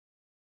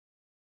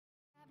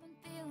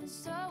feeling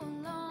so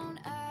alone.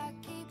 I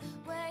keep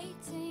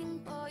waiting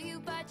for you,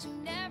 but you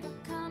never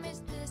come.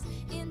 Is this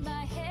in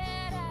my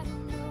head? I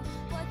don't know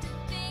what to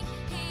think.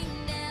 He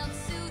knelt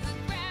to the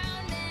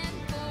ground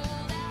and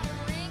pulled out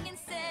a ring and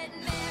said,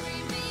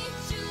 marry me,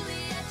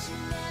 Juliet, you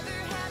never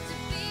have to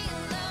be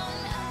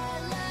alone. I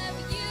love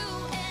you,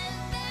 and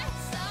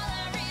that's all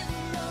I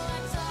really know. I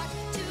talked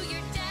to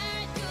your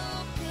dad,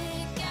 you'll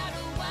pick out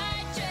a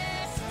white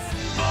dress.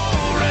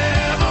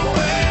 Forever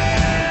with.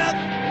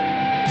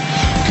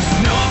 'Cause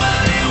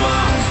nobody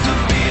wants to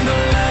be the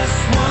last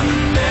one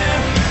there,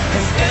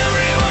 and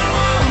everyone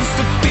wants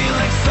to feel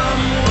like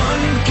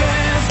someone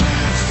cares,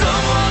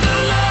 someone to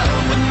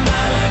love with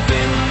my life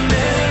in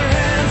their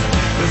hands.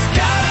 There's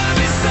gotta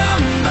be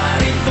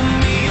somebody for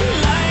me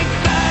like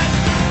that,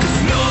 'cause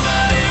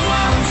nobody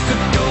wants to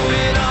go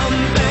it on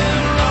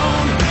their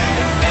own,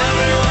 and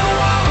everyone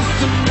wants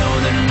to know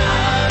they're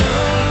not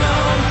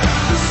alone.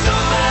 There's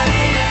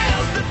somebody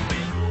else to be.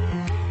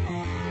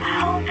 I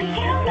hope the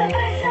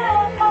universe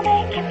up will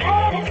make your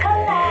planets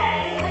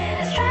collide. When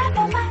I strap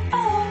on my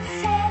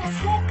boots and I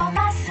slip on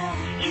my suit,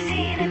 you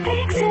see the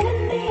vixen in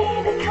me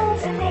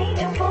becomes an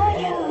angel for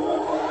you.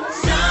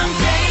 Some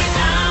days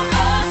I'm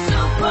a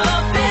super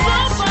bitch,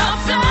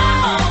 drops in my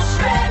own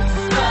stress,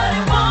 but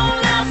it won't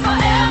last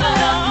forever.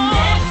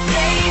 Next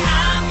day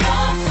I'm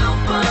your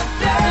super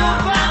girl,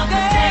 I'm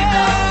the take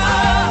the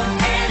world,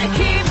 and it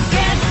keeps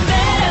getting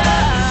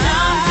better.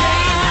 Some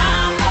days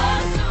I'm a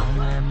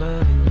super. I'm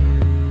loving you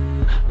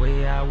way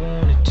I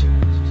wanted to.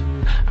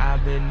 I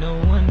bet no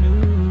one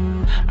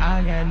knew.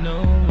 I got no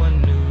one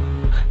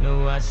new. No,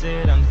 I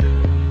said I'm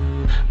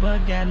through,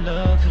 but got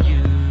love for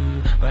you.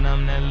 But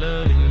I'm not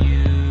loving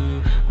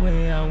you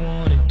way I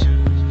wanted to.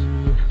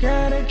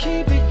 Gotta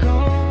keep it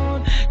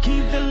going,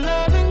 keep the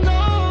loving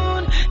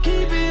going,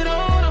 keep it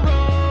on the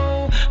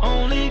roll.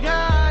 Only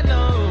God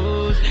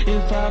knows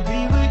if I'll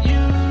be with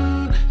you.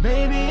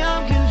 Baby,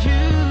 I'm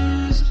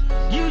confused.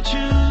 You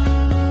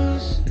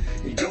choose.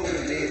 You go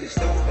to the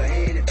store for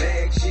any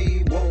bag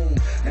she want.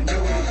 I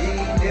know that you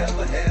ain't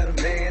never had a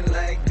man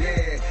like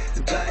that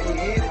to buy you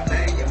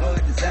anything your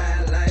heart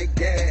desire like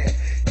that.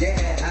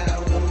 Yeah, I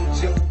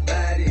want your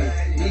body,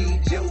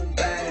 need your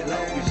body.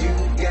 Long as you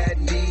got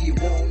me, you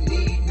won't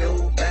need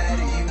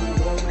nobody. You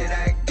want it,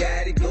 I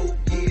got it. Go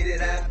get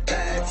it, I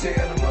buy it.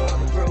 Tell them all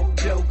the broke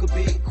joker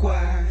be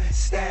quiet.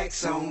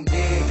 Stacks on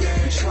deck,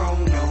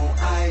 Patron on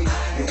ice,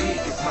 and we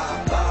can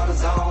pop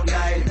bottles all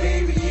night.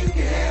 Baby, you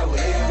can have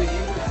whatever you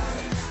like.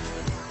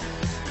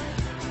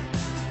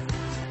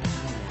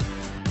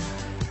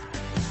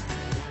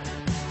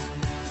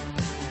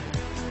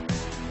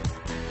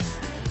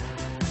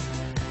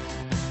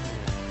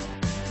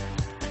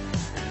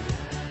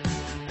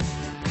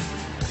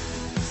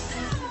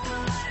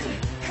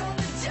 Call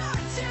the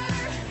doctor.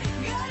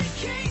 Got a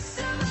case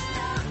of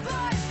love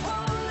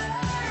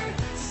bipolar.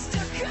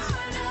 Stuck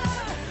on a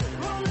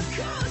roller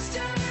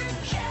coaster.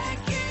 Can't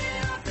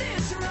get off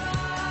this ride.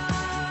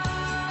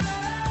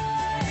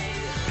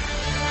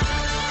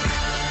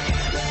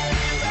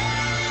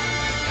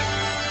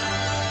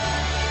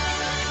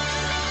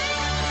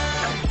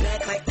 I'm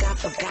back like I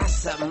forgot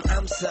something.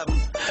 I'm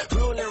something.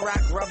 Rolling,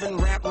 rock, rubbing,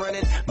 rap,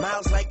 running.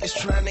 Miles like it's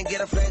trying to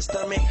get a flat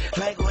stomach.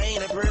 Like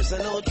Wayne, a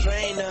personal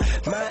trainer.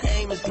 My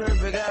aim is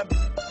perfect.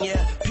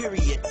 Yeah,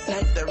 period.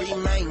 Like the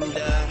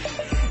reminder.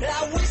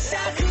 I wish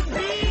I could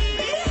be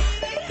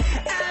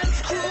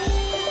as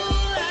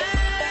cool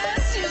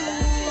as you.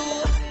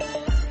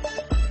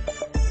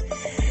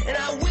 And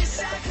I wish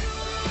I could.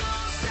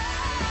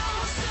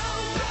 So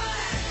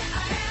what?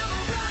 I am a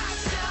rock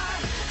star.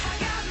 I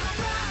got my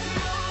rock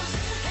moves,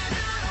 and I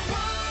don't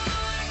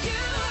want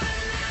you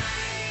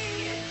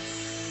tonight.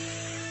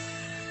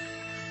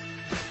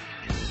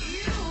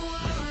 You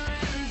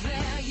weren't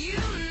there, you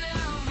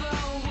never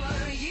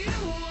were. You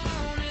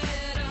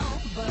wanted all,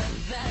 but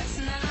that's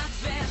not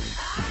fair.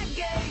 I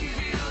gave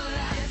you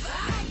life,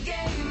 I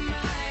gave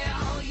my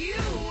all.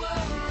 You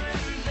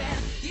weren't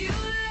there, you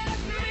let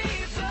me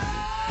fall.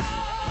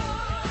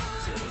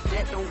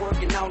 That don't work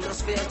and all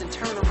else fails, then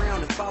turn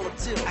around and follow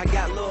too. I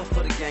got love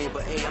for the game,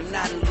 but hey, I'm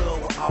not in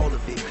love with all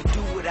of it. Could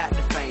do without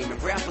the fame,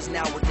 and rappers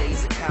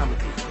nowadays are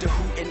comedy. The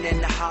hooting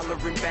and the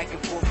hollering, back and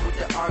forth with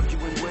the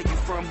arguing. Where you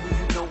from, who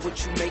you know,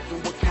 what you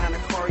making, what kind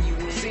of car you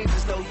in. Seems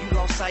as though you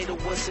lost sight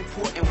of what's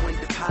important when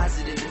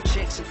depositing the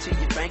checks into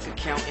your bank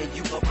account and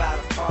you up out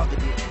of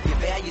poverty. Your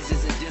values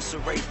is in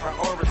disarray,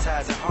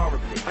 prioritizing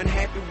horribly.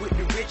 Unhappy with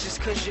the riches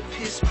cause you're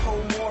piss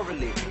poor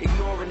morally.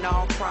 Ignoring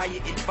all prior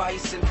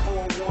advice and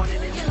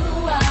forewarning. And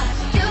You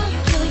are